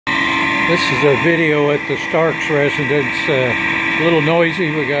This is a video at the Starks residence. A little noisy.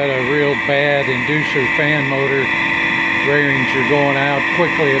 We got a real bad inducer fan motor. Bearings are going out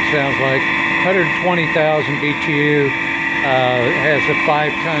quickly, it sounds like. 120,000 BTU. It has a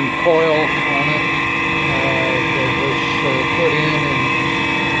 5-ton coil on it that was put in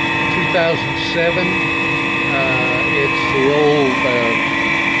 2007. It's the old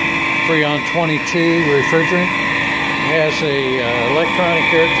Freon 22 refrigerant. Has a electronic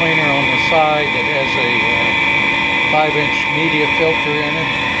air cleaner on the side that has a 5-inch media filter in it,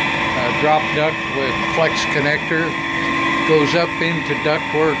 drop duct with flex connector, goes up into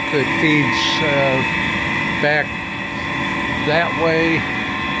ductwork that feeds back that way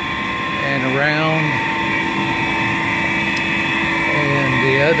and around and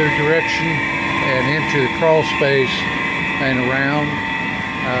the other direction and into the crawl space and around.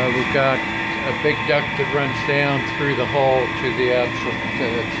 We've got a big duct that runs down through the hall to the outside,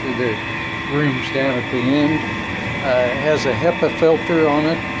 through the rooms down at the end. It has a HEPA filter on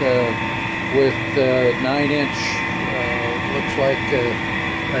it with 9-inch, looks like a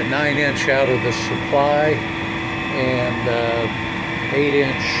 9-inch out of the supply and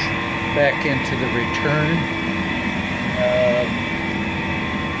 8-inch back into the return.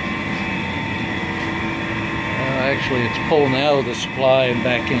 Actually, it's pulling out of the supply and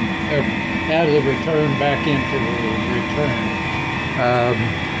back in, out of the return back into the return.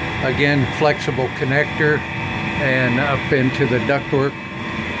 Again, flexible connector and up into the ductwork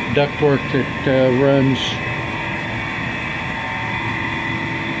that runs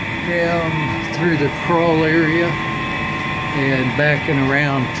down through the crawl area and back and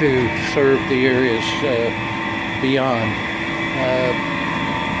around to serve the areas beyond.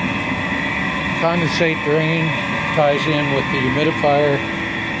 Condensate drain ties in with the humidifier,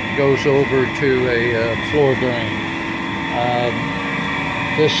 goes over to a floor drain.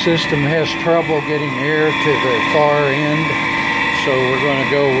 This system has trouble getting air to the far end, so we're going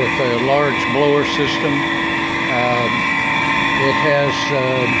to go with a large blower system. It has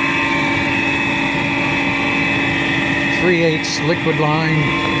 3/8 liquid line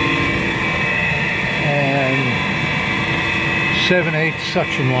and 7/8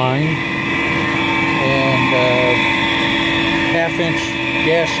 suction line, and 1/2-inch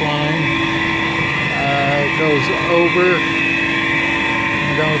gas line goes over.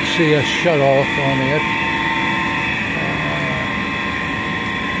 I don't see a shut-off on it.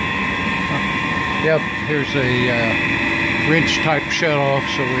 Yep, here's a wrench type shut-off,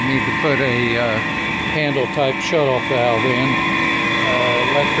 so we need to put a handle type shut-off valve in.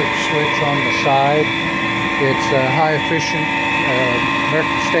 Electric switch on the side. It's a high efficient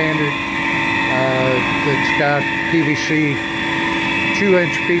American standard. It's got PVC,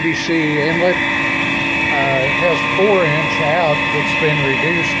 2-inch PVC inlet. It has 4-inch out that's been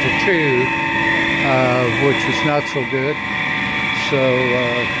reduced to 2, which is not so good. So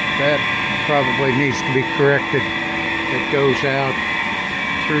that probably needs to be corrected. It goes out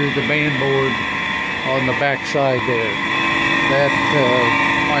through the band board on the back side there. That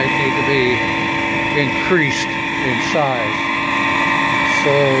might need to be increased in size.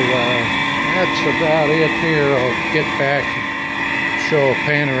 So that's about it here. I'll get back and show a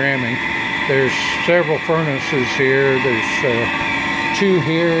panoramic. There's several furnaces here. There's 2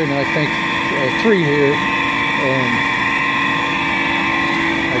 here and I think 3 here, and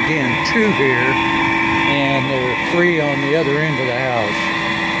again 2 here, and there are 3 on the other end of the house.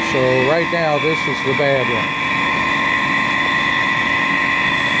 So right now this is the bad one.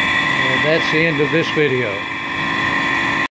 And that's the end of this video.